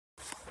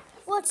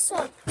What's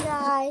up,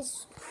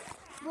 guys?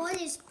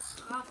 What is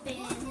poppin'?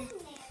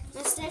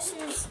 My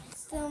sister's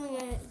filming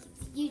a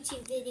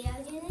YouTube video.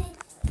 Didn't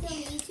they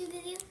film a YouTube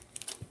video?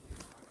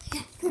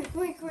 Yeah, come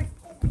here.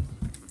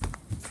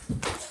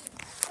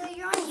 So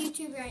you're on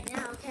YouTube right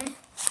now, okay?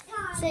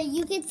 So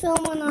you could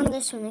film one on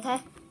this one, okay?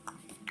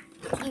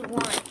 If you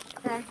want,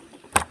 okay?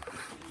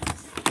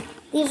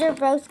 These are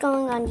both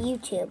going on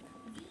YouTube.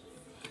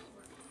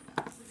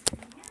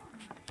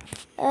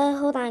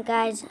 Hold on,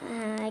 guys.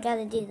 I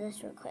gotta do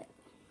this real quick.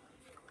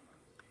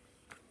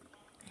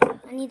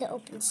 I need to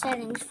open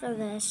settings for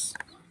this.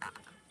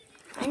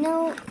 I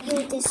know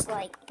you'll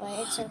dislike, but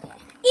it's okay.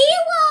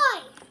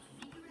 Eli!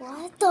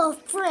 What the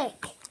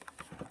frick?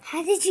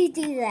 How did you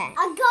do that?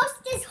 A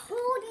ghost is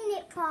holding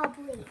it,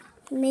 probably.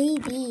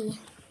 Maybe.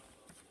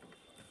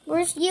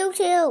 Where's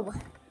YouTube?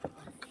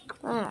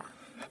 Ah.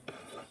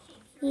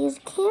 His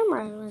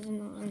camera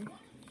wasn't on.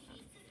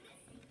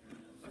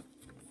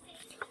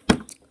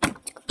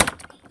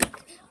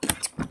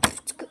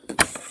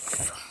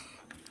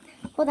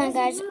 Hold on,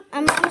 guys.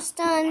 I'm almost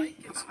done.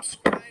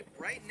 Subscribe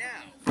right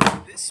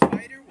now. This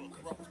spider will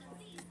crawl.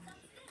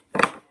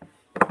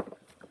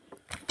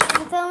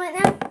 Can you film it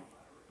now?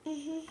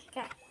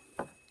 Okay.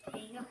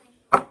 There you go.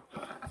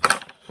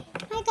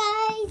 Hi,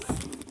 guys.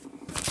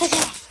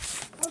 Okay.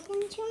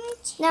 Welcome to my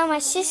channel. Now my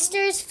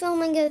sister's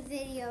filming a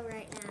video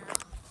right now.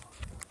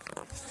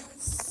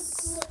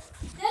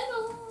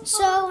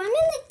 So I'm in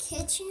the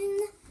kitchen,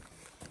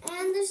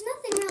 and there's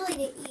nothing really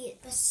to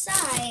eat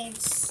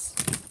besides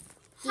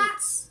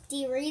Hot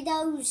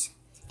Doritos.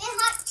 and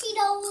hot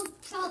Cheetos.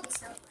 Probably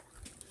so.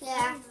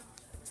 Yeah.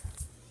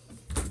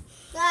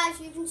 Guys,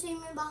 you can see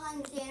me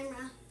behind the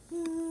camera.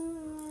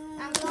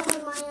 I'm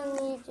filming my own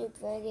YouTube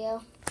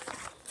video.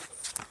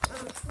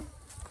 Put this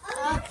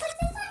on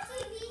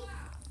TV.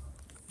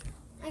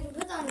 I can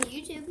put it on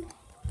YouTube.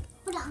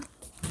 Hold on.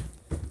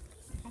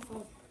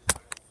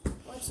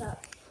 What's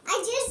up?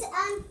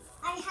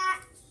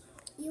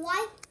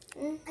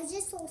 I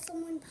just saw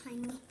someone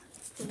behind me.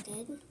 You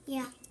did?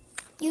 Yeah.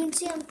 You can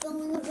see I'm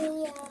filming a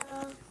video.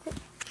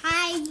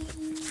 Hi.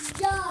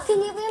 Can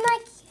you be my...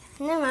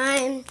 Never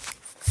mind.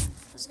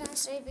 I was going to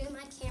say be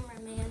my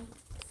cameraman.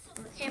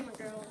 Or camera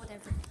girl,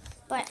 whatever.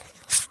 But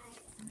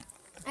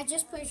I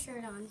just put a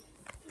shirt on.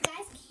 You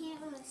guys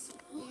can't really see.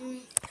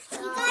 Mm.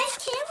 You guys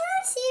can't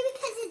really see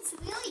because it's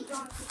really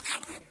dark.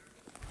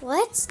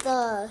 What's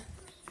the...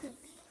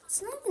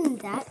 It's not even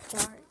that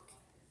dark.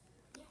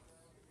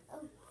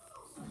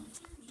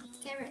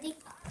 Okay, ready?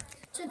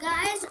 So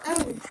guys, That's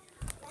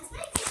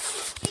my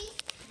Christmas tree.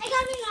 I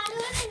got another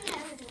one and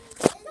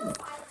everything.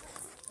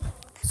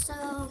 so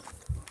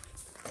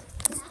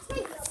That's my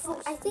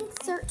girl. I think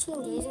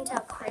 13 days until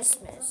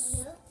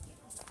Christmas.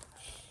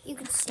 You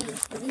can see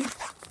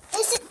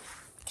This is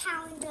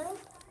calendar.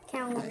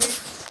 calendar.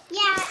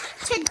 Yeah,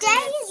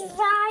 today is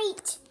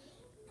right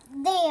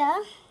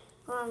there.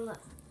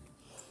 Look.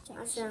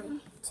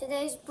 Awesome.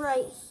 Today's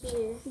right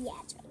here. Yeah,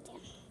 it's right there.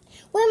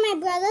 Where my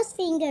brother's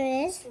finger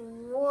is.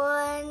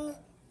 1,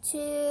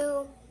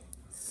 2,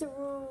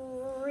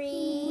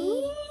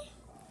 3,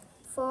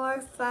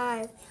 4,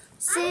 5,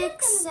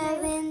 6,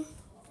 7,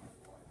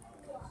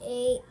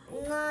 8,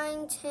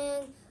 9,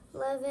 10,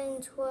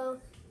 11,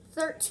 12,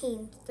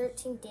 13.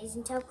 13 days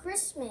until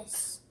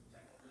Christmas.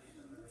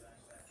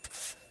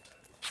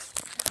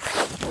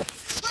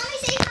 Mommy,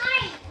 say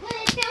hi when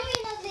I'm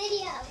filming a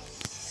video.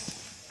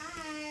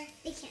 Hi.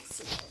 They can't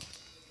see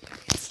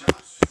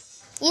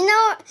you. You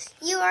know,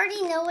 you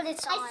already know what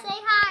it's on. I say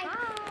hi.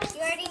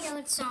 You already know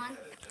it's on.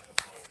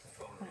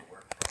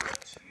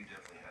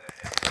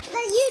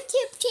 The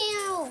YouTube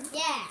channel.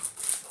 Yeah.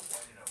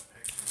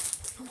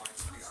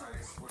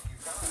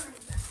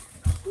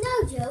 No,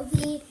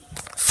 Jovi.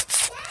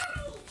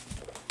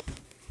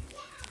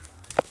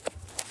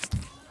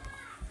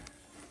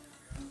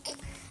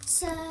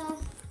 So,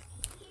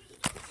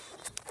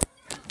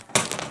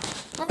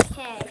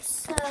 okay,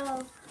 so,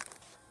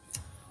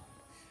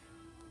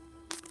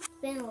 it's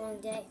been a long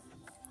day.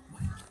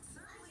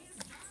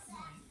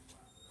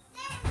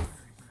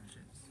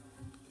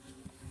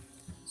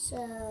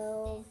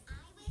 So,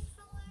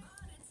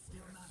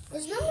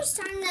 it's almost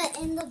time to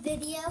end the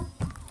video.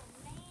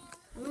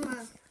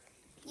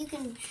 You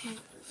can.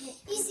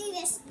 You see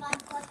this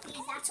blood puppy?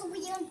 That's a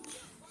weird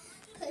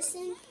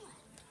person.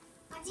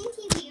 Watching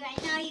TV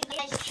right now. You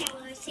guys can't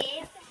really see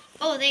it.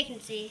 Oh, they can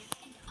see.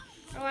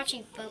 We're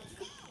watching Bob.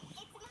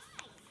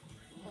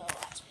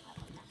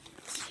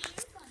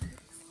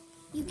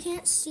 You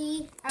can't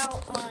see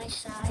out my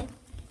side.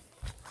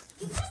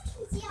 You guys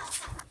can see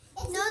outside.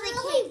 It's No, they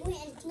really can't.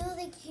 wind. No,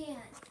 they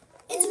can't.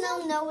 Then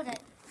they'll know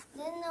that.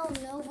 Then they'll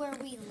know where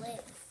we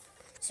live.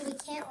 So we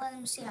can't let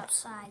them see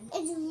outside.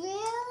 It's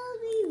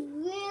really,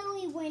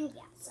 really windy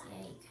outside.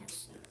 Yeah, you can't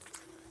see.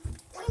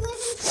 We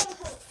live in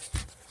Tahoe.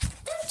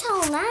 Don't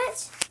tell them that.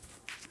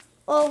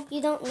 Oh,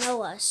 you don't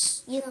know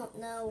us. You don't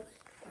know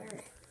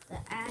where the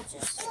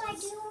address is. Why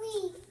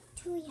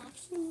do we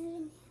actually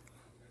live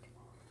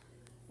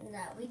in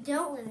No, we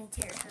don't live in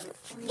Terre Haute.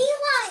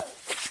 Eli!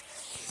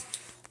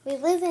 We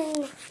live in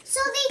So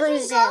they can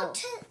Brazil. go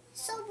to.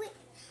 So we.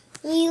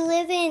 We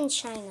live in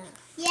China.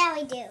 Yeah,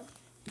 we do.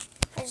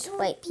 There's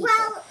white people.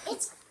 Well,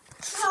 it's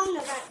Corona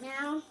right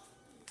now.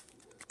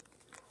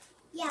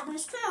 Yeah,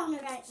 there's Corona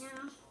right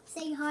now.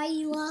 Say hi,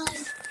 Eli.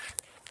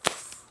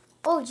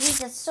 Oh, jeez,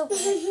 that's so bright.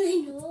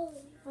 I know.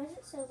 Why is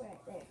it so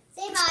bright there?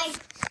 Say hi.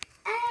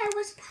 Hey,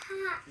 what's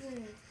Pat?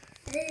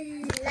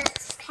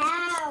 Let's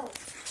pout.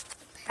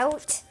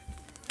 Out.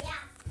 Yeah.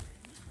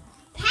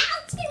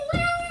 Pout and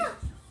well.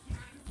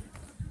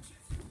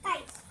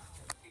 Guys.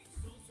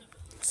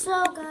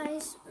 So,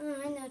 guys,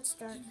 I know it's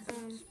dark.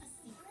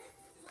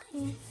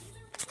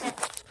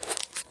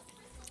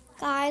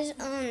 Guys,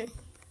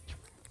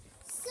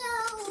 So,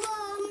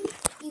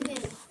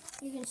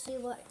 you can see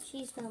what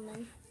she's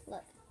filming.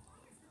 Look,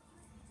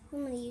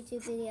 I'm on a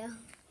YouTube video.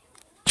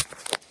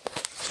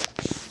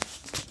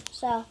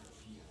 So,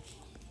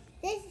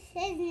 this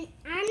isn't.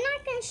 I'm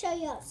not gonna show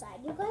you outside.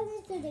 You guys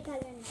are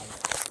together.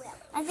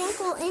 I think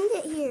we'll end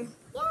it here.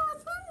 Yeah,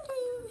 let's end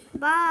it.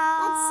 Bye.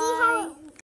 Let's see